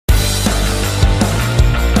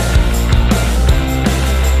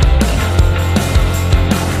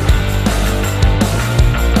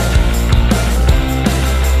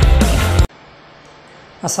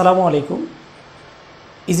আসসালামু আলাইকুম।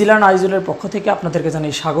 ইজিলার্ন আইজুলের পক্ষ থেকে আপনাদেরকে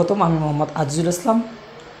জানাই স্বাগতম। আমি মোহাম্মদ আজিজুল ইসলাম।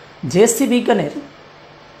 জেএসসি বিজ্ঞানের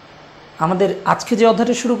আমাদের আজকে যে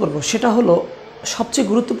অধ্যায়টা শুরু করব সেটা হলো সবচেয়ে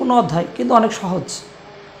গুরুত্বপূর্ণ অধ্যায়, কিন্তু অনেক সহজ।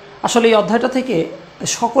 আসলে এই অধ্যায়টা থেকে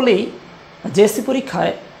সকলেই জেএসসি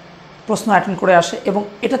পরীক্ষায় প্রশ্ন অ্যাটেন্ড করে আসে এবং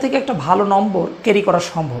এটা থেকে একটা ভালো নম্বর ক্যারি করা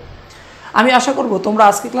সম্ভব। আমি আশা করব তোমরা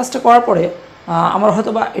আজকে ক্লাসটা করার পরে আমার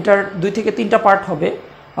হয়তো বা এটার 2 থেকে 3টা পার্ট হবে।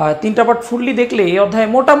 3টা পার্ট ফুললি দেখলে এই অধ্যায়ে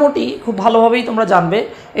মোটামুটি খুব ভালোভাবেই তোমরা জানবে।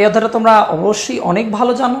 এই অধ্যায়টা তোমরা অবশ্যই অনেক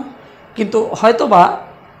ভালো জানো, কিন্তু হয়তো বা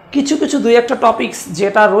কিছু 2-1টা টপিকস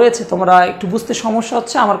যেটা রয়েছে তোমরা একটু বুঝতে সমস্যা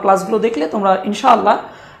হচ্ছে। আমার ক্লাসগুলো দেখলে তোমরা ইনশাআল্লাহ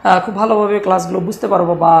খুব ভালোভাবে ক্লাসগুলো বুঝতে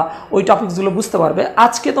পারবো বা ওই টপিকসগুলো বুঝতে পারবে।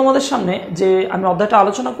 আজকে তোমাদের সামনে যে আমি অধ্যায়টা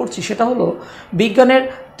আলোচনা করছি সেটা হলো বিজ্ঞানের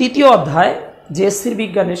 3য় অধ্যায়, জেএসসির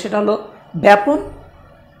বিজ্ঞানের, সেটা হলো ব্যাপন,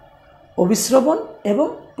 অভিস্রবণ এবং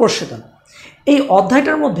প্রস্বেদন। এই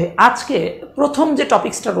অধ্যায়টার মধ্যে আজকে প্রথম যে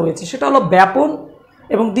টপিক্সটা রয়েছে সেটা হলো ব্যাপন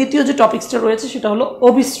এবং দ্বিতীয় যে টপিক্সটা রয়েছে সেটা হলো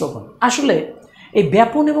অভিস্রবণ। আসলে এই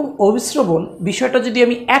ব্যাপন এবং অভিস্রবণ বিষয়টা যদি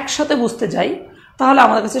আমি একসাথে বুঝতে যাই তাহলে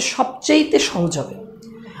আমার কাছে সবচেয়েতে সহজ হবে।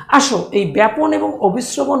 আসো, এই ব্যাপন এবং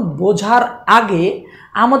অভিস্রবণ বোঝার আগে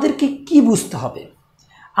আমাদেরকে কি বুঝতে হবে?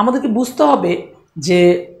 আমাদেরকে বুঝতে হবে যে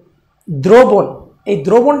দ্রবণ, এই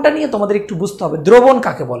দ্রবণটা নিয়ে তোমাদের একটু বুঝতে হবে। দ্রবণ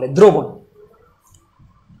কাকে বলে? দ্রবণ,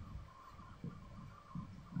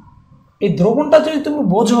 এই দ্রবণটা যদি তুমি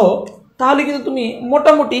বোঝো তাহলে কিন্তু তুমি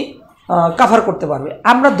মোটামুটি কাভার করতে পারবে।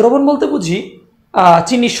 আমরা দ্রবণ বলতে বুঝি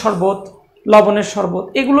চিনির শরবত, লবণের শরবত,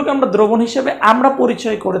 এগুলোকে আমরা দ্রবণ হিসেবে আমরা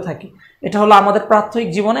পরিচয় করে থাকি। এটা হলো আমাদের প্রাত্যহিক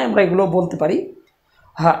জীবনে আমরা এগুলো বলতে পারি।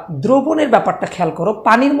 হ্যাঁ, দ্রবণের ব্যাপারটা খেয়াল করো।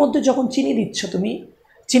 পানির মধ্যে যখন চিনি দিচ্ছ তুমি,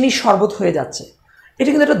 চিনির শরবত হয়ে যাচ্ছে, এটা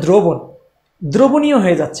কিন্তু একটা দ্রবণ, দ্রবণীয়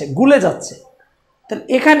হয়ে যাচ্ছে, গুলে যাচ্ছে। তাহলে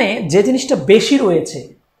এখানে যে জিনিসটা বেশি রয়েছে,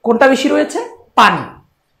 কোনটা বেশি রয়েছে? পানি।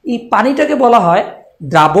 এই পানিটাকে বলা হয়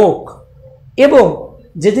দ্রাবক, এবং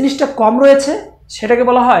যে জিনিসটা কম রয়েছে সেটাকে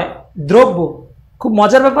বলা হয় দ্রব্য। খুব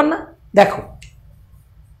মজার ব্যাপার না? দেখো,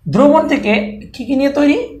 দ্রবণ থেকে কি কি নিয়ে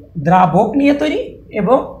তৈরি? দ্রাবক নিয়ে তৈরি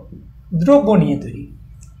এবং দ্রব্য নিয়ে তৈরি।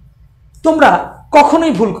 তোমরা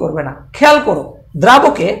কখনোই ভুল করবে না, খেয়াল করো।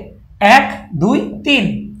 দ্রাবকে 1, 2, 3,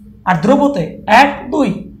 আর দ্রব্যতে 1, 2,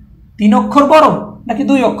 3 অক্ষর বড় নাকি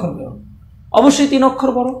 2 অক্ষর বড়? অবশ্যই 3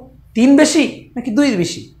 অক্ষর বড়। 3 বেশি নাকি 2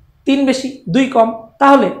 বেশি? 3 বেশি, 2 কম।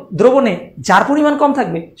 তাহলে দ্রবণে যার পরিমাণ কম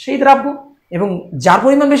থাকবে সেই দ্রাব্য, এবং যার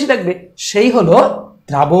পরিমাণ বেশি থাকবে সেই হলো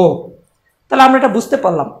দ্রাবক। তাহলে আমরা এটা বুঝতে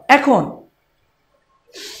পারলাম। এখন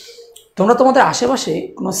তোমরা তোমাদের আশেপাশে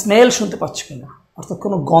কোনো স্মেল শুনতে পাচ্ছ কিনা? অর্থাৎ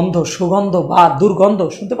কোনো গন্ধ, সুগন্ধ বা দুর্গন্ধ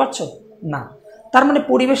শুনতে পাচ্ছ না? তার মানে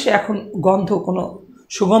পরিবেশে এখন গন্ধ, কোনো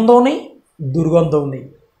সুগন্ধও নেই, দুর্গন্ধও নেই।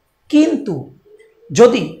 কিন্তু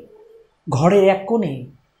যদি ঘরের এক কোণে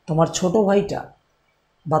তোমার ছোট ভাইটা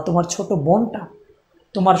বা তোমার ছোট বোনটা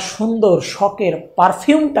তোমার সুন্দর শখের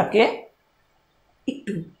পারফিউমটাকে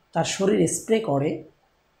একটু তার শরীরে স্প্রে করে,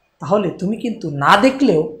 তাহলে তুমি কিন্তু না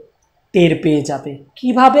দেখলেও টের পেয়ে যাবে।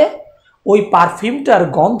 কিভাবে? ওই পারফিউমটার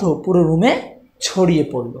গন্ধ পুরো রুমে ছড়িয়ে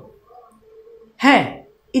পড়ল। হ্যাঁ,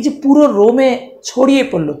 এই যে পুরো রুমে ছড়িয়ে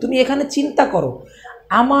পড়লো, তুমি এখানে চিন্তা করো,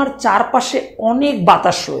 আমার চারপাশে অনেক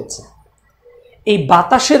বাতাস রয়েছে। এই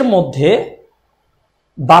বাতাসের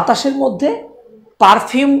মধ্যে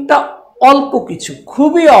পারফিউমটা অল্প কিছু,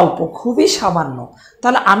 খুবই অল্প, খুবই সামান্য।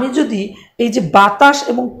 তাহলে আমি যদি এই যে বাতাস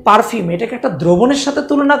এবং পারফিউম এটাকে একটা দ্রবণের সাথে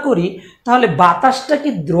তুলনা করি, তাহলে বাতাসটা কি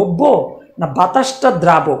দ্রব্য না বাতাসটা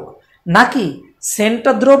দ্রাবক, নাকি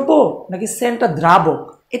সেন্টটা দ্রব্য নাকি সেন্টটা দ্রাবক?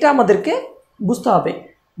 এটা আমাদেরকে বুঝতে হবে।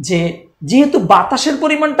 যে যেহেতু বাতাসের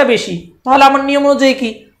পরিমাণটা বেশি, তাহলে আমার নিয়ম অনুযায়ী কি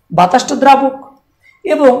বাতাসটা দ্রাবক,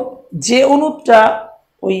 এবং যে অণুটা,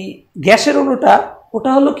 ওই গ্যাসের অণুটা,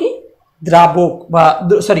 ওটা হলো কি দ্রাবক, বা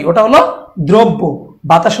সরি, ওটা হলো দ্রব্য,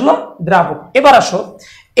 বাতাস হলো দ্রাবক। এবার আসো,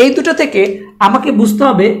 এই দুটো থেকে আমাকে বুঝতে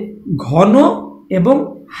হবে ঘন এবং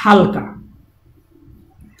হালকা।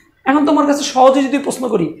 এখন তোমার কাছে সহজে যদি প্রশ্ন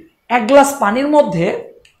করি, 1 গ্লাস পানির মধ্যে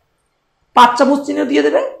 5 চামচ চিনি দিয়ে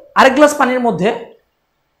দেবে, আরেক গ্লাস পানির মধ্যে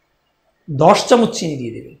 10 চামচ চিনি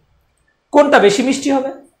দিয়ে দেবে, কোনটা বেশি মিষ্টি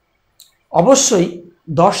হবে? অবশ্যই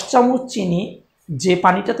 10 চামচ চিনি যে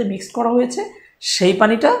পানিটাতে মিক্স করা হয়েছে সেই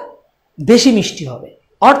পানিটা বেশি মিষ্টি হবে।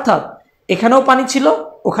 অর্থাৎ এখানেও পানি ছিল,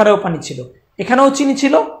 ওখানেও পানি ছিল, এখানেও চিনি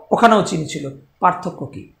ছিল, ওখানেও চিনি ছিল। পার্থক্য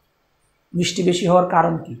কি? মিষ্টি বেশি হওয়ার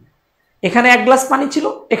কারণ কি? এখানে 1 গ্লাস পানি ছিল,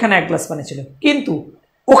 এখানে 1 গ্লাস পানি ছিল, কিন্তু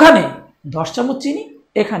ওখানে 10 চামচ চিনি,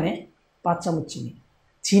 এখানে 5 চামচ চিনি।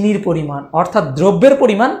 চিনির পরিমাণ অর্থাৎ দ্রব্যের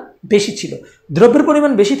পরিমাণ বেশি ছিল। দ্রব্যের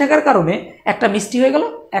পরিমাণ বেশি থাকার কারণে একটা মিষ্টি হয়ে গেল,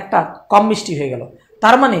 একটা কম মিষ্টি হয়ে গেল।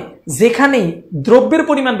 তার মানে যেখানেই দ্রব্যের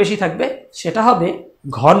পরিমাণ বেশি থাকবে সেটা হবে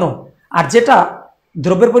ঘন, আর যেটা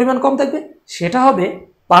দ্রব্যের পরিমাণ কম থাকবে সেটা হবে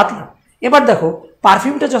পাতলা। এবার দেখো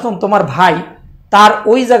পারফিউমটা যখন তোমার ভাই তার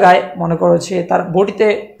ওই জায়গায় মনে করেছে তার বডিতে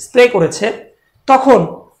স্প্রে করেছে, তখন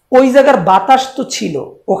ওই জায়গার বাতাস তো ছিল,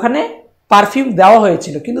 ওখানে পারফিউম দেওয়া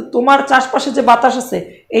হয়েছিল, কিন্তু তোমার চারপাশে যে বাতাস আছে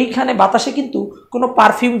এইখানে বাতাসে কিন্তু কোনো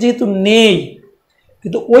পারফিউম যেহেতু নেই,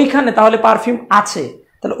 কিন্তু ওইখানে তাহলে পারফিউম আছে,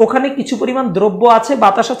 তাহলে ওখানে কিছু পরিমাণ দ্রব্য আছে,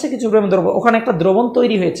 বাতাস আছে, কিছু পরিমাণ দ্রব্য, ওখানে একটা দ্রবণ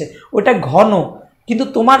তৈরি হয়েছে, ওইটা ঘন, কিন্তু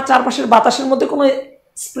তোমার চারপাশের বাতাসের মধ্যে কোনো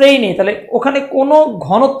স্প্রে নেই, তাহলে ওখানে কোনো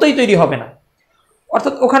ঘনত্বই তৈরি হবে না।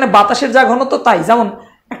 অর্থাৎ ওখানে বাতাসের যা ঘনত্ব তাই, যেমন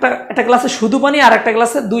একটা গ্লাসে শুধু পানি আর একটা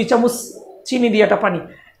গ্লাসে 2 চামচ চিনি দিয়ে একটা পানি,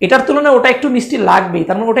 এটার তুলনায় ওটা একটু মিষ্টি লাগবেই,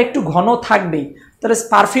 তার মানে ওটা একটু ঘন থাকবেই। তাহলে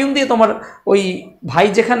পারফিউম দিয়ে তোমার ওই ভাই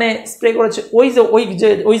যেখানে স্প্রে করেছে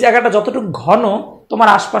ওই জায়গাটা যতটুকু ঘন, তোমার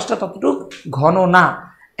আশপাশটা ততটুকু ঘন না।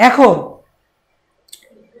 এখন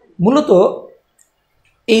মূলত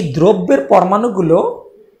এই দ্রব্যের পরমাণুগুলো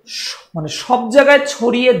মানে সব জায়গায়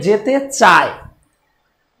ছড়িয়ে যেতে চায়,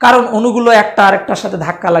 কারণ অণুগুলো একটা আরেকটার সাথে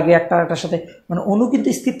ধাক্কা লাগে, একটা আরেকটার সাথে, মানে অণু কিন্তু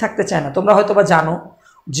স্থির থাকতে চায় না। তোমরা হয়তো বা জানো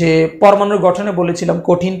যে পরমাণুর গঠনে বলেছিলাম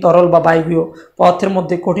কঠিন, তরল বা বায়বীয় পদার্থের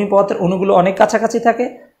মধ্যে কঠিন পদার্থের অণুগুলো অনেক কাছাকাছি থাকে,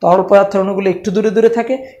 তরল পদার্থের অণুগুলো একটু দূরে দূরে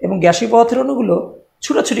থাকে, এবং গ্যাসীয় পদার্থের অণুগুলো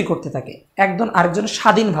ছুটাছুটি করতে থাকে একজন আরেকজন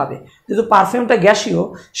স্বাধীনভাবে। যেহেতু পারফিউমটা গ্যাসীয়,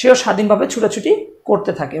 সেও স্বাধীনভাবে ছুটাছুটি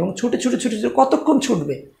করতে থাকে, এবং ছুটে ছুটে ছুটে ছুটে কতক্ষণ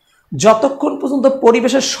ছুটবে, যতক্ষণ পর্যন্ত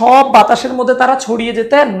পরিবেশের সব বাতাসের মধ্যে তারা ছড়িয়ে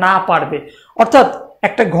যেতে না পারবে। অর্থাৎ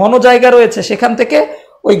একটা ঘন জায়গা রয়েছে, সেখান থেকে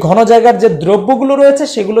ওই ঘন জায়গার যে দ্রব্যগুলো রয়েছে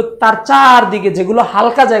সেগুলো তার চারদিকে যেগুলো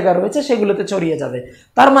হালকা জায়গা রয়েছে সেগুলোতে ছড়িয়ে যাবে।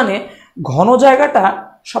 তার মানে ঘন জায়গাটা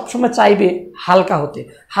সবসময় চাইবে হালকা হতে।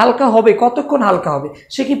 হালকা হবে, কতক্ষণ হালকা হবে?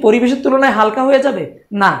 সে কি পরিবেশের তুলনায় হালকা হয়ে যাবে?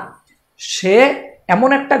 না, সে এমন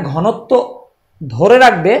একটা ঘনত্ব ধরে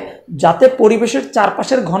রাখবে যাতে পরিবেশের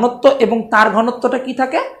চারপাশের ঘনত্ব এবং তার ঘনত্বটা কি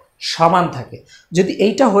থাকে, সমান থাকে। যদি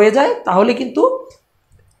এইটা হয়ে যায় তাহলে কিন্তু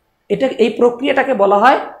এই প্রক্রিয়াটাকে বলা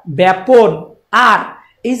হয় ব্যাপন। আর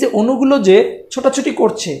এই যে অণুগুলো যে ছোটাছুটি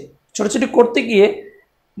করছে, ছোটাছুটি করতে গিয়ে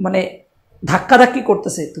মানে ধাক্কাধাক্কি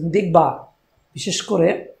করতেছে, তুমি দেখবা বিশেষ করে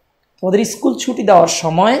তোমাদের স্কুল ছুটি দেওয়ার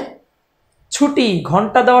সময়, ছুটি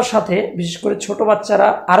ঘন্টা দেওয়ার সাথে বিশেষ করে ছোট বাচ্চারা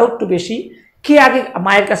আরও একটু বেশি, কে আগে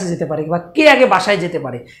মায়ের কাছে যেতে পারে বা কে আগে বাসায় যেতে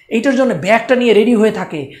পারে এইটার জন্য ব্যাগটা নিয়ে রেডি হয়ে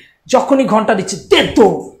থাকে। যখনই ঘন্টা দিচ্ছে দে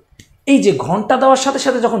দৌড়, এই যে ঘন্টা দেওয়ার সাথে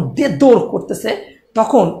সাথে যখন দে দৌড় করতেছে,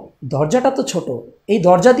 তখন দরজাটা তো ছোট, এই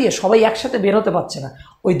দরজা দিয়ে সবাই একসাথে বের হতে পারছে না,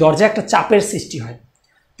 ওই দরজায় একটা চাপের সৃষ্টি হয়।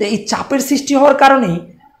 তো এই চাপের সৃষ্টি হওয়ার কারণেই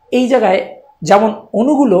এই জায়গায় যেমন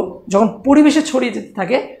অণুগুলো যখন পরিবেশে ছড়িয়ে যেতে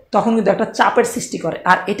থাকে তখন কিন্তু একটা চাপের সৃষ্টি করে,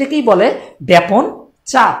 আর এটাকেই বলে ব্যাপন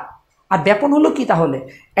চাপ। আর ব্যাপন হলো কি? তাহলে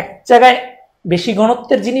এক জায়গায় বেশি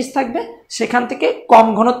ঘনত্বের জিনিস থাকবে, সেখান থেকে কম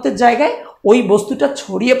ঘনত্বের জায়গায় ওই বস্তুটা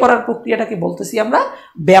ছড়িয়ে পড়ার প্রক্রিয়াটাকে বলতেছি আমরা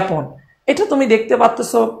ব্যাপন। এটা তুমি দেখতে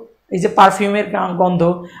পাচ্ছ এই যে পারফিউমের গন্ধ।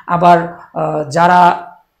 আবার যারা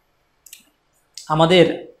আমাদের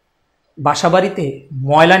বাসাবাড়িতে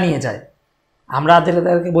ময়লা নিয়ে যায়, আমরা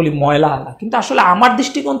তাদেরকে বলি ময়লা আলা, কিন্তু আসলে আমার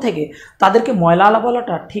দৃষ্টিকোণ থেকে তাদেরকে ময়লা আলা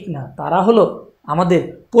বলাটা ঠিক না, তারা হলো আমাদের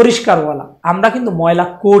পরিষ্কারওয়ালা। আমরা কিন্তু ময়লা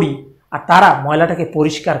করি আর তারা ময়লাটাকে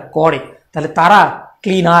পরিষ্কার করে, তাহলে তারা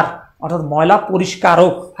ক্লিনার অর্থাৎ ময়লা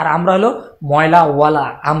পরিষ্কারক, আর আমরা হলো ময়লাওয়ালা।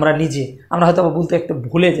 আমরা নিজে আমরা হয়তো বলতে একটু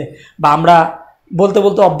ভুলে যাই, বা আমরা বলতে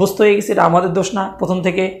বলতে অভ্যস্ত হয়ে গেছি, এটা আমাদের দোষ না। প্রথম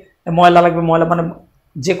থেকে ময়লা লাগবে, ময়লা মানে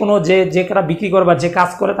যে কোনো যে কারা বিক্রি করে বা যে কাজ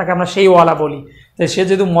করে তাকে আমরা সেই ওয়ালা বলি। তো সে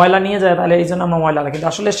যদি ময়লা নিয়ে যায় তাহলে এই জন্য আমরা ময়লা, কিন্তু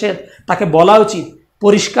আসলে সে তাকে বলা উচিত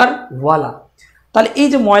পরিষ্কার ওয়ালা। তাহলে এই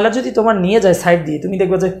যে ময়লা যদি তোমার নিয়ে যায় সাইড দিয়ে, তুমি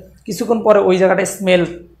দেখবে যে কিছুক্ষণ পরে ওই জায়গাটায় স্মেল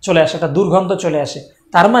চলে আসে, একটা দুর্গন্ধ চলে আসে,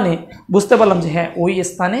 তার মানে বুঝতে পারলাম যে হ্যাঁ ওই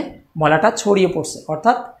স্থানে ময়লাটা ছড়িয়ে পড়ছে,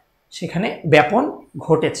 অর্থাৎ সেখানে ব্যাপন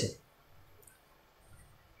ঘটেছে।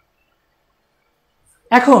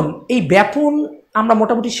 এখন এই ব্যাপন আমরা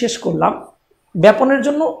মোটামুটি শেষ করলাম। ব্যাপনের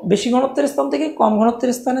জন্য বেশি ঘনত্বের স্থান থেকে কম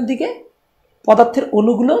ঘনত্বের স্থানের দিকে পদার্থের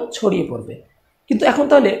অণুগুলো ছড়িয়ে পড়বে। কিন্তু এখন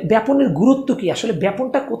তাহলে ব্যাপনের গুরুত্ব কি? আসলে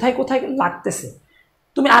ব্যাপনটা কোথায় কোথায় লাগতেছে?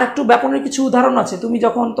 তুমি আরেকটু ব্যাপনের কিছু উদাহরণ আছে। তুমি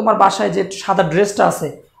যখন তোমার বাসায় যে সাদা ড্রেসটা আছে,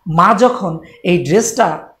 মা যখন এই ড্রেসটা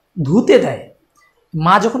ধুতে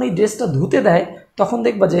দেয়, তখন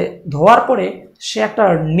দেখবা যে ধোয়ার পরে সে একটা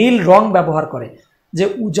নীল রং ব্যবহার করে, যে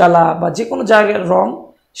উজালা বা যে কোনো জায়গার রং,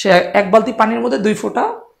 সে এক বালতি পানির মধ্যে 2 ফোঁটা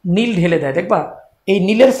নীল ঢেলে দেয়। দেখবা এই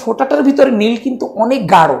নীলের ফোঁটাটার ভিতরে নীল কিন্তু অনেক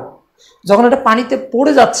গাঢ়, যখন এটা পানিতে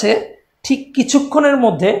পড়ে যাচ্ছে ঠিক কিছুক্ষণের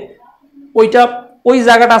মধ্যে ওই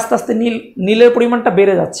জায়গাটা আস্তে আস্তে নীলের পরিমাণটা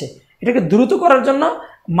বেড়ে যাচ্ছে। এটাকে দ্রুত করার জন্য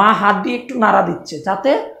মা হাত দিয়ে একটু নাড়া দিচ্ছে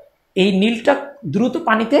যাতে এই নীলটা দ্রুত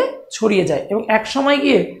পানিতে ছড়িয়ে যায়, এবং এক সময়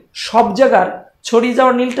গিয়ে সব জায়গার ছড়িয়ে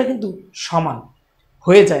যাওয়ার নীলটা কিন্তু সমান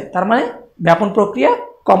হয়ে যায়। তার মানে ব্যাপন প্রক্রিয়া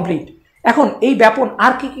কমপ্লিট। এখন এই ব্যাপন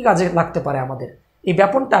আর কি কি কাজে লাগতে পারে আমাদের? এই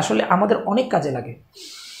ব্যাপনটা আসলে আমাদের অনেক কাজে লাগে।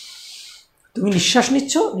 তুমি নিঃশ্বাস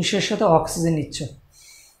নিচ্ছ, নিঃশ্বাসের সাথে অক্সিজেন নিচ্ছ,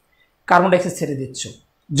 কার্বন ডাইঅক্সাইড ছেড়ে দিচ্ছ।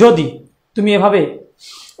 যদি তুমি এভাবে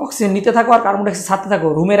অক্সিজেন নিতে থাকো আর কার্বন ডাইঅক্সাইড ছাড়তে থাকো,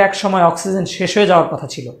 রুমের এক সময় অক্সিজেন শেষ হয়ে যাওয়ার কথা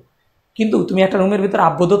ছিল, কিন্তু তুমি একটা রুমের ভিতরে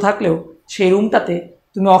আবদ্ধ থাকলেও সেই রুমটাতে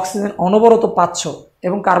তুমি অক্সিজেন অনবরত পাচ্ছ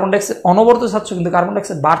এবং কার্বন ডাইঅক্সাইড অনবরত ছাড়ছ, কিন্তু কার্বন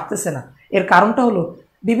ডাইঅক্সাইড বাড়তেছে না। এর কারণটা হলো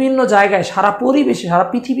বিভিন্ন জায়গায় সারা পরিবেশে, সারা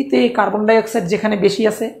পৃথিবীতে কার্বন ডাইঅক্সাইড যেখানে বেশি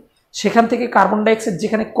আছে সেখান থেকে কার্বন ডাইঅক্সাইড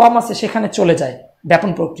যেখানে কম আছে সেখানে চলে যায়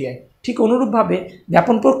ব্যাপন প্রক্রিয়ায়। ঠিক অনুরূপভাবে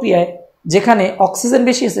ব্যাপন প্রক্রিয়ায় যেখানে অক্সিজেন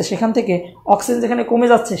বেশি আছে সেখান থেকে অক্সিজেন যেখানে কমে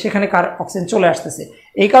যাচ্ছে সেখানে অক্সিজেন চলে আসতেছে।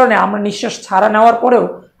 এই কারণে আমরা নিঃশ্বাস ছাড়া নেওয়ার পরেও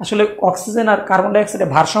আসলে অক্সিজেন আর কার্বন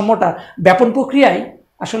ডাইঅক্সাইডের ভারসাম্যটা ব্যাপন প্রক্রিয়ায়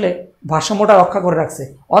আসলে ভারসাম্যটা রক্ষা করে রাখছে।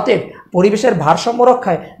 অতএব পরিবেশের ভারসাম্য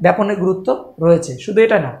রক্ষায় ব্যাপনের গুরুত্ব রয়েছে। শুধু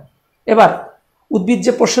এটা না, এবার উদ্ভিদ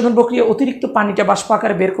যে প্রশোধন প্রক্রিয়া অতিরিক্ত পানিটা বাষ্প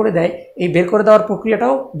আকারে বের করে দেয়, এই বের করে দেওয়ার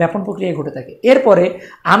প্রক্রিয়াটাও ব্যাপন প্রক্রিয়ায় ঘটে থাকে। এরপরে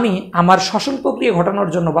আমি আমার শ্বসন প্রক্রিয়া ঘটানোর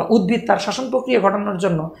জন্য বা উদ্ভিদ তার শ্বসন প্রক্রিয়া ঘটানোর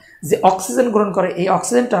জন্য যে অক্সিজেন গ্রহণ করে, এই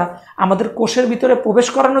অক্সিজেনটা আমাদের কোষের ভিতরে প্রবেশ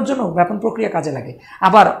করানোর জন্য ব্যাপন প্রক্রিয়া কাজে লাগে।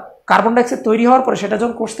 আবার কার্বন ডাইঅক্সাইড তৈরি হওয়ার পরে সেটা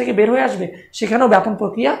যখন কোষ থেকে বের হয়ে আসবে সেখানেও ব্যাপন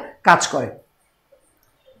প্রক্রিয়া কাজ করে।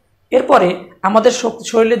 এরপরে আমাদের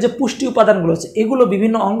শরীরের যে পুষ্টি উপাদানগুলো আছে এগুলো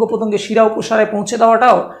বিভিন্ন অঙ্গ প্রত্যঙ্গে শিরা উপসারে পৌঁছে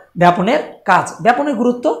দেওয়াটাও ব্যাপনের কাজ। ব্যাপনের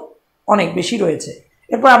গুরুত্ব অনেক বেশি রয়েছে।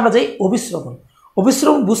 এরপর আমরা যাই অভিস্রবণ।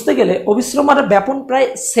 অভিস্রবণ বুঝতে গেলে অভিস্রবণ আর ব্যাপন প্রায়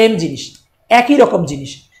সেম জিনিস, একই রকম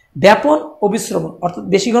জিনিস। ব্যাপন অভিস্রবণ অর্থাৎ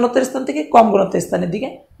বেশি ঘনত্বের স্থান থেকে কম ঘনত্বের স্থানের দিকে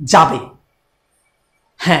যাবে।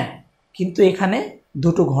 হ্যাঁ, কিন্তু এখানে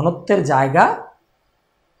দুটো ঘনত্বের জায়গা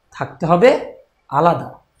থাকতে হবে আলাদা।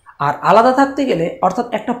 আর আলাদা থাকতে গেলে অর্থাৎ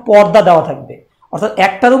একটা পর্দা দেওয়া থাকবে, অর্থাৎ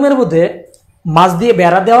একটা রুমের মধ্যে মাঝ দিয়ে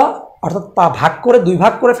বেড়া দেওয়া, অর্থাৎ ভাগ করে দুই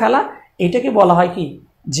ভাগ করে ফেলা, এইটাকে বলা হয় কি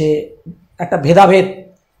যে একটা ভেদাভেদ।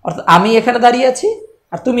 অর্থাৎ আমি এখানে দাঁড়িয়ে আছি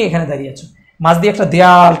আর তুমি এখানে দাঁড়িয়ে আছো, মাঝ দিয়ে একটা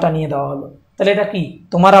দেয়াল টানিয়ে দেওয়া হলো, তাহলে এটা কি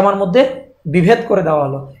তোমার আমার মধ্যে বিভেদ করে দেওয়া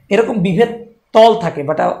হলো। এরকম বিভেদ তল থাকে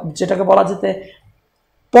বা যেটাকে বলা যেতে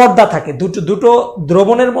পর্দা থাকে দুটো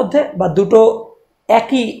দ্রবণের মধ্যে বা দুটো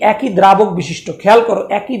একই দ্রাবক বিশিষ্ট। খেয়াল করো,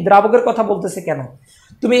 একই দ্রাবকের কথা বলতেছে কেন।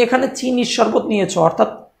 তুমি এখানে চিনির শরবত নিয়েছো, অর্থাৎ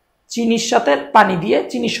চিনির সাথে পানি দিয়ে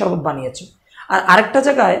চিনির শরবত বানিয়েছো, আর আরেকটা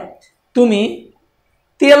জায়গায় তুমি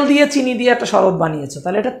তেল দিয়ে চিনি দিয়ে একটা শরবত বানিয়েছো,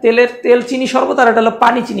 তাহলে এটা তেল চিনি শরবত আর এটা হলো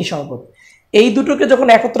পানি চিনি শরবত। এই দুটোকে যখন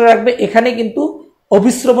একত্রে রাখবে এখানে কিন্তু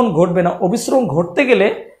অভিস্রবণ ঘটবে না। অভিস্রবণ ঘটতে গেলে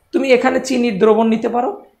তুমি এখানে চিনির দ্রবণ নিতে পারো,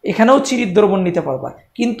 এখানেও চিনির দ্রবণ নিতে পারবা,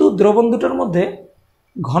 কিন্তু দ্রবণ দুটোর মধ্যে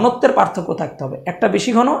ঘনত্বের পার্থক্য থাকতে হবে, একটা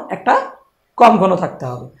বেশি ঘন একটা কম ঘন থাকতে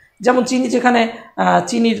হবে। যেমন চিনি, যেখানে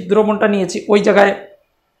চিনির দ্রবণটা নিয়েছি ওই জায়গায়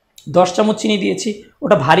 10 চামচ চিনি দিয়েছি,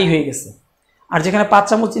 ওটা ভারী হয়ে গেছে, আর যেখানে 5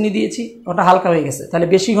 চামচ চিনি দিয়েছি ওটা হালকা হয়ে গেছে, তাহলে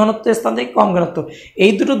বেশি ঘনত্বের স্থান থেকে কম ঘনত্ব।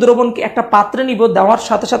 এই দুটো দ্রবণকে একটা পাত্রে নিব, দেওয়ার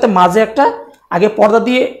সাথে সাথে মাঝে একটা আগে পর্দা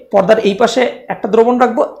দিয়ে, পর্দার এই পাশে একটা দ্রবণ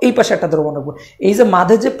রাখবো, এই পাশে একটা দ্রবণ রাখবো। এই যে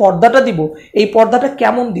মাঝে যে পর্দাটা দিব, এই পর্দাটা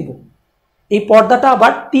কেমন দিব? এই পর্দাটা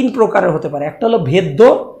আবার 3 প্রকারের হতে পারে। একটা হলো ভেদ্য,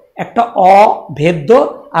 একটা অভেদ্য,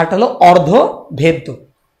 আর একটা হলো অর্ধভেদ্য।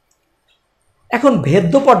 এখন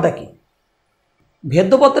ভেদ্য পর্দা কি?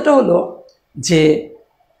 ভেদ্য পর্দাটা হলো যে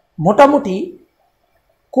মোটামুটি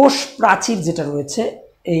কোষ প্রাচীর যেটা রয়েছে,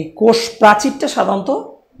 এই কোষ প্রাচীরটা সাধারণত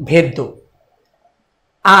ভেদ্য,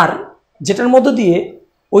 আর যেটার মধ্য দিয়ে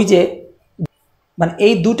ওই যে মানে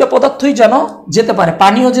এই দুটো পদার্থই যেন যেতে পারে,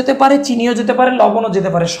 পানিও যেতে পারে, চিনিও যেতে পারে, লবণও যেতে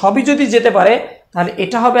পারে, সবই যদি যেতে পারে তাহলে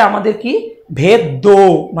এটা হবে আমাদের কি ভেদ্য,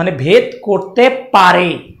 মানে ভেদ করতে পারে।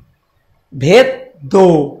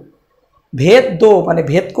 ভেদ্য মানে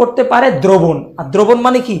ভেদ করতে পারে দ্রবণ, আর দ্রবণ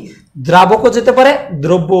মানে কি দ্রাবকও যেতে পারে,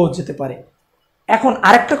 দ্রব্যও যেতে পারে। এখন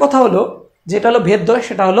আরেকটা কথা হলো, যেটা হলো ভেদ্য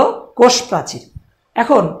সেটা হলো কোষ প্রাচীর।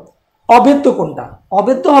 এখন অভেদ্য কোনটা?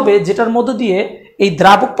 অভেদ্য হবে যেটার মধ্য দিয়ে এই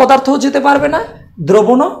দ্রাবক পদার্থও যেতে পারবে না,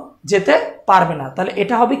 দ্রবণও যেতে পারবে না, তাহলে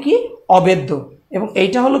এটা হবে কি অভেদ্য। এবং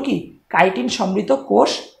এইটা হলো কি কাইটিন সমৃদ্ধ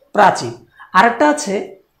কোষ প্রাচীর। আরেকটা আছে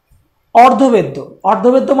অর্ধভেদ্য।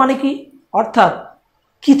 অর্ধভেদ্য মানে কি? অর্থাৎ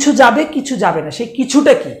কিছু যাবে কিছু যাবে না। সেই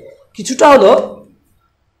কিছুটা কি? কিছুটা হলো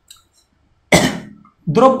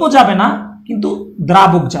দ্রব্য যাবে না কিন্তু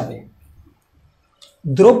দ্রাবক যাবে,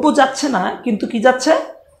 দ্রব্য যাচ্ছে না কিন্তু কি যাচ্ছে?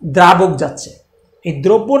 দ্রাবক যাচ্ছে। এই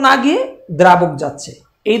দ্রব্য না গিয়ে দ্রাবক যাচ্ছে।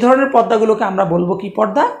 এই ধরনের পর্দাগুলোকে আমরা বলবো কি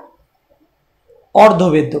পর্দা?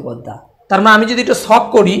 অর্ধভেদ্য পর্দা। তার মানে আমি যদি এটা শক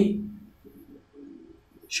করি,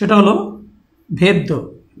 সেটা হলো ভেদ্য।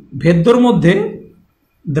 ভেদ্যর মধ্যে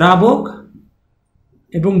দ্রাবক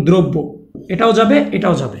এবং দ্রব্য এটাও যাবে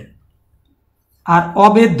এটাও যাবে। আর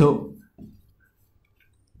অভেদ্য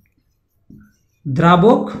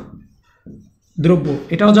দ্রাবক দ্রব্য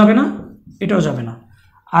এটাও যাবে না এটাও যাবে না।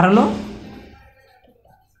 আর হলো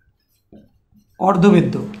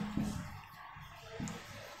অর্ধভেদ্য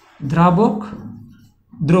দ্রাবক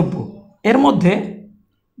দ্রব্য, এর মধ্যে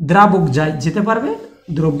দ্রাবক যেতে পারবে,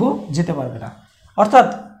 দ্রব্য যেতে পারবে না। অর্থাৎ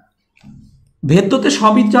ভেদ্যতে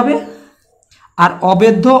সবই যাবে, আর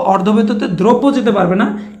অভেদ্য অর্ধভেদ্যতে দ্রব্য যেতে পারবে না,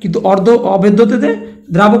 কিন্তু অভেদ্যতে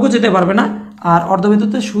দ্রাবকও যেতে পারবে না, আর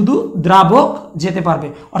অর্ধভেদ্যতে শুধু দ্রাবক যেতে পারবে।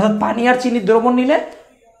 অর্থাৎ পানি আর চিনি দ্রবণ নিলে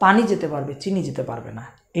পানি যেতে পারবে, চিনি যেতে পারবে না।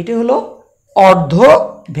 এটি হলো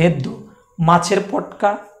অর্ধভেদ্য। মাছের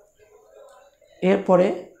পটকা, এরপরে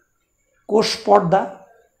কোষ পর্দা,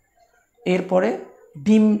 এরপরে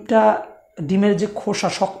ডিমের যে খোসা,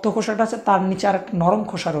 শক্ত খোসাটা আছে, তার নিচে আর একটা নরম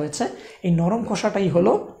খোসা রয়েছে, এই নরম খোসাটাই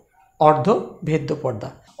হলো অর্ধভেদ্য পর্দা।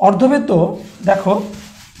 অর্ধভেদ্য দেখো,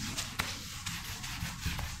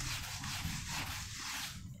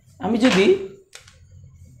 আমি যদি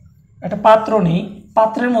একটা পাত্র নিই,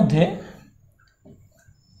 পাত্রের মধ্যে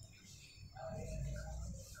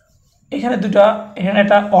এখানে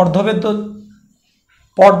একটা অর্ধভেদ্য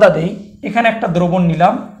পর্দা দেই, এখানে একটা দ্রবণ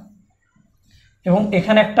নিলাম এবং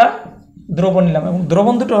এখানে একটা দ্রবণ নিলাম, এবং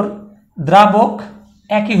দ্রবণ দুটোর দ্রাবক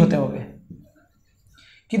একই হতে হবে,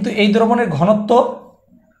 কিন্তু এই দ্রবণের ঘনত্ব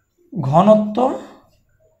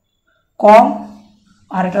কম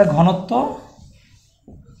আর এটার ঘনত্ব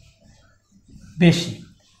বেশি।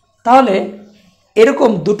 তাহলে এরকম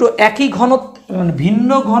দুটো একই ঘনত্ব, মানে ভিন্ন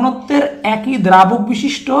ঘনত্বের একই দ্রাবক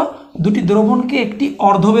বিশিষ্ট দুটি দ্রবণকে একটি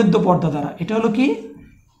অর্ধভেদ্য পর্দা দ্বারা, এটা হলো কি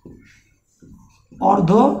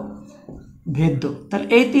অর্ধভেদ্য। তাহলে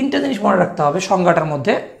এই তিনটা জিনিস মনে রাখতে হবে সংজ্ঞাটার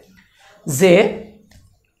মধ্যে, যে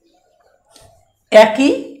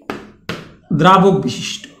একই দ্রাবক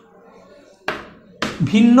বিশিষ্ট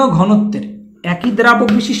ভিন্ন ঘনত্বের, একই দ্রাবক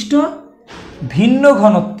বিশিষ্ট ভিন্ন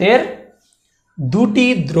ঘনত্বের দুটি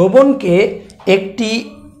দ্রবণকে একটি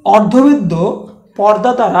অর্ধভেদ্য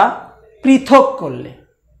পর্দা দ্বারা পৃথক করলে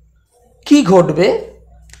কি ঘটবে?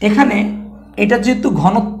 এখানে এটা যেহেতু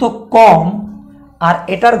ঘনত্ব কম আর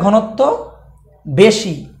এটার ঘনত্ব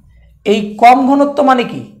বেশি, এই কম ঘনত্ব মানে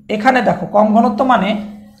কি? এখানে দেখো কম ঘনত্ব মানে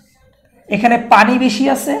এখানে পানি বেশি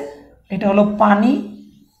আছে, এটা হলো পানি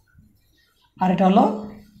আর এটা হলো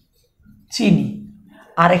চিনি।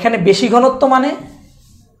 আর এখানে বেশি ঘনত্ব মানে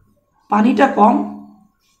পানিটা কম,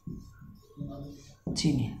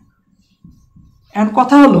 চিনি। এখন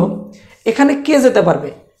কথা হলো এখানে কে যেতে পারবে?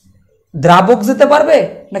 দ্রাবক যেতে পারবে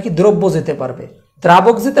নাকি দ্রব্য যেতে পারবে?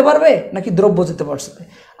 দ্রাবক যেতে পারবে নাকি দ্রব্য যেতে পারবে?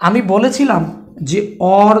 আমি বলেছিলাম যে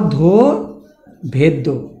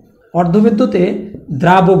অর্ধভেদ্যতে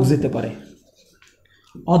দ্রাবক যেতে পারে।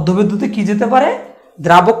 অর্ধভেদ্যতে কি যেতে পারে?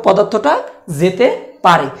 দ্রাবক পদার্থটা যেতে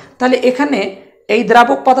পারে। তাহলে এখানে এই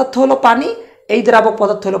দ্রাবক পদার্থ হলো পানি, এই দ্রাবক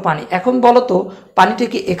পদার্থ হলো পানি। এখন বলো তো, পানিটা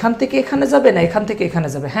কি এখান থেকে এখানে যাবে না এখান থেকে এখানে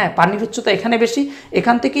যাবে? হ্যাঁ, পানির উচ্চতা এখানে বেশি,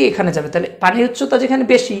 এখান থেকে এখানে যাবে। তাহলে পানির উচ্চতা যেখানে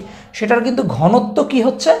বেশি সেটার কিন্তু ঘনত্ব কি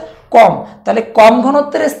হচ্ছে? কম। তাহলে কম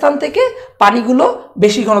ঘনত্বের স্থান থেকে পানিগুলো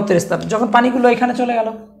বেশি ঘনত্বের স্থান, যখন পানিগুলো এখানে চলে গেল,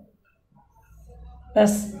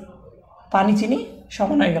 ব্যাস পানি চিনি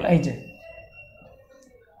সমান হয়ে গেল। এই যে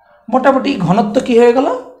মোটামুটি ঘনত্ব কি হয়ে গেল?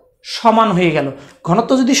 সমান হয়ে গেল।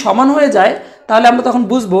 ঘনত্ব যদি সমান হয়ে যায় তাহলে আমরা তখন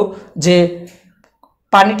বুঝবো যে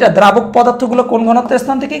পানিটা, দ্রাবক পদার্থগুলো কোন ঘনত্বের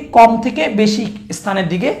স্থান থেকে কম থেকে বেশি স্থানের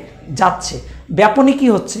দিকে যাচ্ছে। ব্যাপনী কি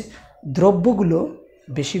হচ্ছে? দ্রব্যগুলো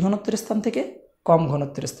বেশি ঘনত্বের স্থান থেকে কম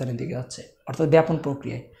ঘনত্বের স্থানের দিকে যাচ্ছে, অর্থাৎ ব্যাপন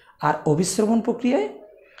প্রক্রিয়ায়। আর অভিস্রবণ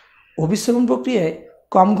প্রক্রিয়ায়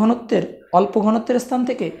কম ঘনত্বের, অল্প ঘনত্বের স্থান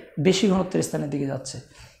থেকে বেশি ঘনত্বের স্থানের দিকে যাচ্ছে।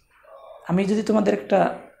 আমি যদি তোমাদের একটা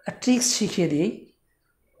ট্রিক্স শিখিয়ে দিই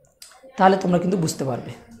তাহলে তোমরা কিন্তু বুঝতে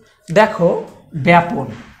পারবে। দেখো, ব্যাপন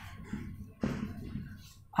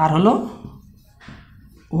আর হলো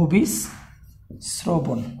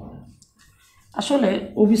অভিস্রবণ। আসলে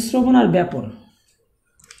অভিস্রবণ আর ব্যাপন,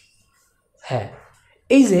 হ্যাঁ,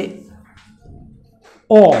 এই যে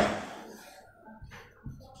অ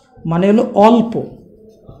মানে হলো অল্প,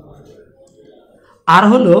 আর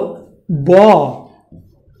হলো ব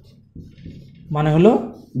মানে হলো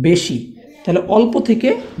বেশি। তাহলে অল্প থেকে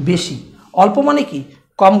বেশি, অল্প মানে কি?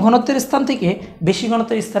 কম ঘনত্বের স্থান থেকে বেশি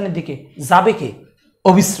ঘনত্বের স্থানের দিকে যাবে কে?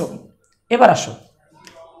 অভিস্রবণ। এবার আসো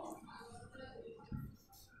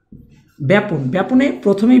ব্যাপন। ব্যাপনে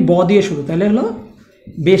প্রথমেই ব দিয়ে শুরু, তাহলে হলো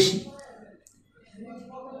বেশি।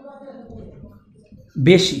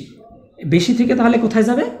 বেশি বেশি থেকে তাহলে কোথায়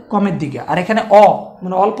যাবে? কমের দিকে। আর এখানে অ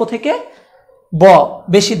মানে অল্প থেকে ব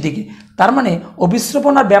বেশির দিকে। তার মানে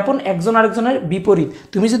অভিস্রবণ আর ব্যাপন একজন আরেকজনের বিপরীত।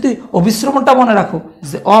 তুমি যদি অভিস্রবণটা মনে রাখো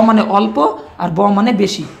যে অ মানে অল্প আর ব মানে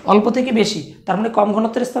বেশি, অল্প থেকে বেশি, তার মানে কম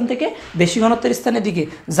ঘনত্বের স্থান থেকে বেশি ঘনত্বের স্থানের দিকে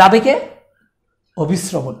যাবে কে?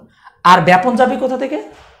 অভিস্রবণ। আর ব্যাপন যাবে কোথা থেকে?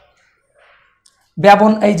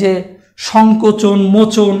 ব্যাপন এই যে সংকোচন,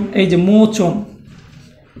 মোচন, এই যে মোচন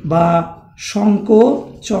বা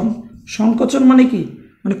সংকোচন সংকোচন। সংকোচন মানে কি,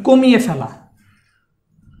 মানে কমিয়ে ফেলা।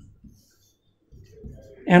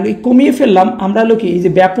 এন্ড এই কমিয়ে ফেললাম আমরা হলো কি, এই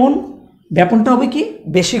যে ব্যাপন, ব্যাপনটা হবে কি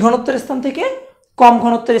বেশি ঘনত্বের স্থান থেকে কম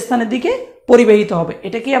ঘনত্বের স্থানের দিকে পরিবাহিত হবে,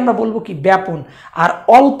 এটাকেই আমরা বলবো কি ব্যাপন। আর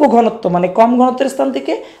অল্প ঘনত্ব মানে কম ঘনত্বের স্থান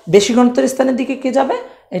থেকে বেশি ঘনত্বের স্থানের দিকে কে যাবে,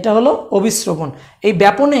 এটা হলো অভিস্রবণ। এই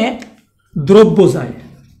ব্যাপনে দ্রব্য যায়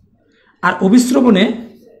আর অভিস্রবণে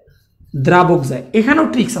দ্রাবক যায়। এখানেও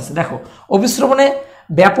ট্রিক্স আছে, দেখো অভিস্রবণে,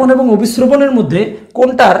 ব্যাপন এবং অভিস্রবণের মধ্যে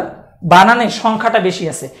কোনটার বানানে সংখ্যাটা বেশি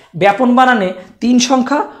আছে। ব্যাপন বানানে 3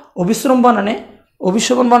 সংখ্যা,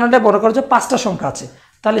 অভিস্রবণ বানানে বড় করা যায় 5টা সংখ্যা আছে।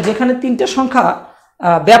 তাহলে যেখানে 3টে সংখ্যা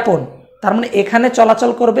ব্যাপন, তার মানে এখানে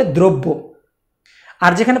চলাচল করবে দ্রব্য,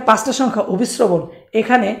 আর যেখানে 5টা সংখ্যা অভিস্রবণ,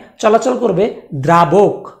 এখানে চলাচল করবে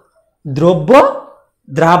দ্রাবক। দ্রব্য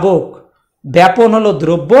দ্রাবক, ব্যাপন হলো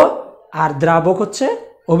দ্রব্য আর দ্রাবক হচ্ছে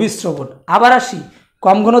অভিস্রবণ। আবার আসি,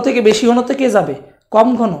 কম ঘন থেকে বেশি ঘনত্বে কে যাবে, কম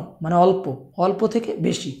ঘন মানে অল্প, অল্প থেকে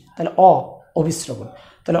বেশি, তাহলে অভিস্রবণ।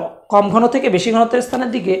 তাহলে কম ঘন থেকে বেশি ঘনত্বের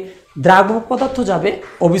স্থানের দিকে দ্রাবক পদার্থ যাবে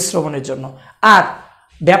অভিস্রবণের জন্য, আর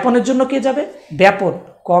ব্যাপনের জন্য কে যাবে, ব্যাপন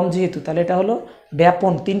কম যেহেতু, তাহলে এটা হলো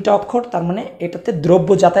ব্যাপন 3টা অক্ষর, তার মানে এটাতে দ্রব্য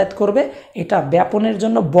যাতায়াত করবে। এটা ব্যাপনের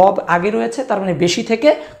জন্য বব আগে রয়েছে, তার মানে বেশি থেকে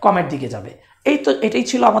কমের দিকে যাবে। এই তো, এটাই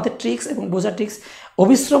ছিল আমাদের ট্রিক্স এবং বোঝার ট্রিক্স।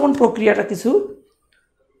 অভিস্রবণ প্রক্রিয়াটা কিছু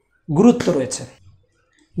গুরুত্ব রয়েছে।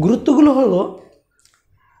 গুরুত্বগুলো হলো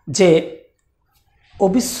যে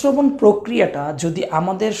অভিস্রবণ প্রক্রিয়াটা যদি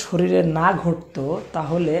আমাদের শরীরে না ঘটতো,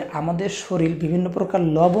 তাহলে আমাদের শরীর বিভিন্ন প্রকার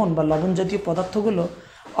লবণ বা লবণ জাতীয় পদার্থগুলো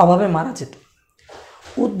অভাবে মারা যেত।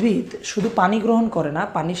 উদ্ভিদ শুধু পানি গ্রহণ করে না,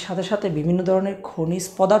 পানির সাথে সাথে বিভিন্ন ধরনের খনিজ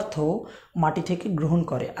পদার্থ মাটি থেকে গ্রহণ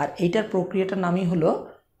করে, আর এইটার প্রক্রিয়াটার নামই হলো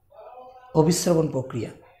অভিস্রবণ প্রক্রিয়া।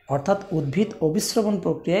 অর্থাৎ উদ্ভিদ অভিস্রবণ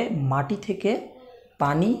প্রক্রিয়ায় মাটি থেকে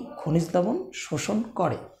পানি, খনিজ লবণ শোষণ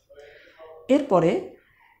করে। এরপরে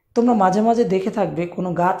তোমরা মাঝে মাঝে দেখে থাকবে কোনো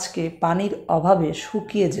গাছকে পানির অভাবে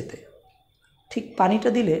শুকিয়ে যেতে, ঠিক পানিটা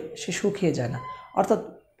দিলে সে শুকিয়ে যায় না। অর্থাৎ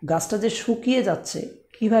গাছটা যে শুকিয়ে যাচ্ছে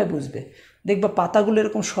কীভাবে বুঝবে, দেখবা পাতাগুলো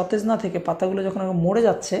এরকম সতেজ না থেকে পাতাগুলো যখন মরে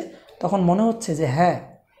যাচ্ছে তখন মনে হচ্ছে যে হ্যাঁ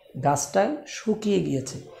গাছটা শুকিয়ে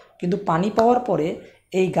গিয়েছে, কিন্তু পানি পাওয়ার পরে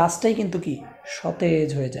এই গাছটাই কিন্তু কি সতেজ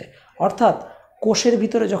হয়ে যায়। অর্থাৎ কোষের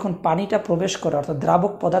ভিতরে যখন পানিটা প্রবেশ করে, অর্থাৎ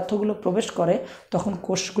দ্রাবক পদার্থগুলো প্রবেশ করে, তখন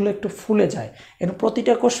কোষগুলো একটু ফুলে যায়, এবং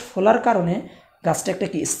প্রতিটা কোষ ফোলার কারণে গাছটা একটা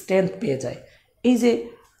কি স্ট্রেংথ পেয়ে যায়। এই যে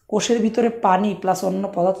কোষের ভিতরে পানি প্লাস অন্য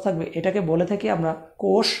পদার্থ থাকবে, এটাকে বলে থাকি আমরা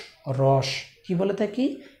কোষ রস। কি বলে থাকি,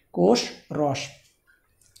 কোষ রস।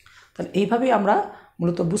 তাহলে এইভাবেই আমরা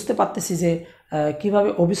মূলত বুঝতে পারতেছি যে কিভাবে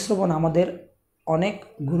অভিস্রবণ আমাদের অনেক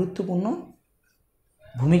গুরুত্বপূর্ণ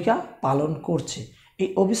ভূমিকা পালন করছে। এই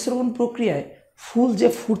অভিস্রবণ প্রক্রিয়ায় ফুল যে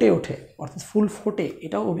ফুটে ওঠে, অর্থাৎ ফুল ফোটে,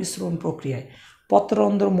 এটাও অভিস্রবণ প্রক্রিয়ায়।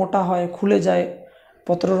 পত্ররন্ধ্র মোটা হয়, খুলে যায়,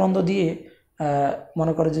 পত্ররন্ধ্র দিয়ে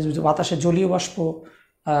মনে করে যে বাতাসে জলীয় বাষ্প,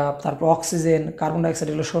 তারপর অক্সিজেন, কার্বন ডাইঅক্সাইড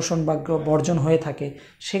এগুলো শোষণ বা বর্জন হয়ে থাকে,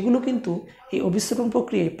 সেগুলো কিন্তু এই অভিস্রবণ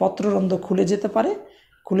প্রক্রিয়ায় পত্ররন্ধ্র খুলে যেতে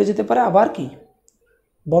পারে, আবার কি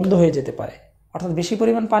বন্ধ হয়ে যেতে পারে। অর্থাৎ বেশি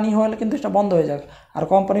পরিমাণ পানি হলে কিন্তু এটা বন্ধ হয়ে যায়, আর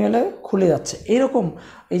কম পানি হলে খুলে যাচ্ছে। এইরকম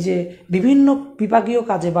এই যে বিভিন্ন বিভাগীয়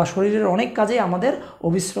কাজে বা শরীরের অনেক কাজে আমাদের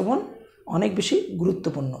অভিস্রবণ অনেক বেশি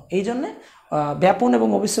গুরুত্বপূর্ণ। এই জন্যে ব্যাপন এবং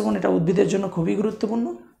অভিস্রবণ এটা উদ্ভিদের জন্য খুবই গুরুত্বপূর্ণ।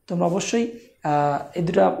 তোমরা অবশ্যই এই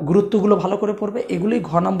দুটা গুরুত্বগুলো ভালো করে পড়বে, এগুলোই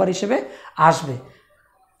ঘ নাম্বার হিসেবে আসবে।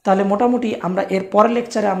 তাহলে মোটামুটি আমরা এর পরের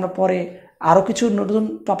লেকচারে আমরা পরে আরও কিছু নতুন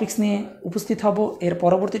টপিকস নিয়ে উপস্থিত হব। এর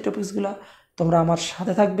পরবর্তী টপিকসগুলো তোমরা আমার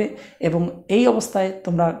সাথে থাকবে, এবং এই অবস্থায়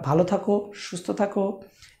তোমরা ভালো থাকো, সুস্থ থাকো,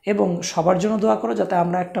 এবং সবার জন্য দোয়া করো যাতে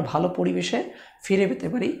আমরা একটা ভালো পরিবেশে ফিরে পেতে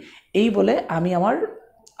পারি। এই বলে আমি আমার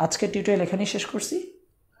আজকের টিউটোরিয়াল এখানেই শেষ করছি।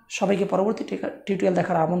 সবাইকে পরবর্তী টিউটোরিয়াল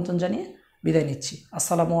দেখার আমন্ত্রণ জানিয়ে বিদায় নিচ্ছি।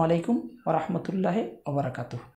 আসসালামু আলাইকুম ওয়া রাহমাতুল্লাহি ওয়া বারাকাতুহু।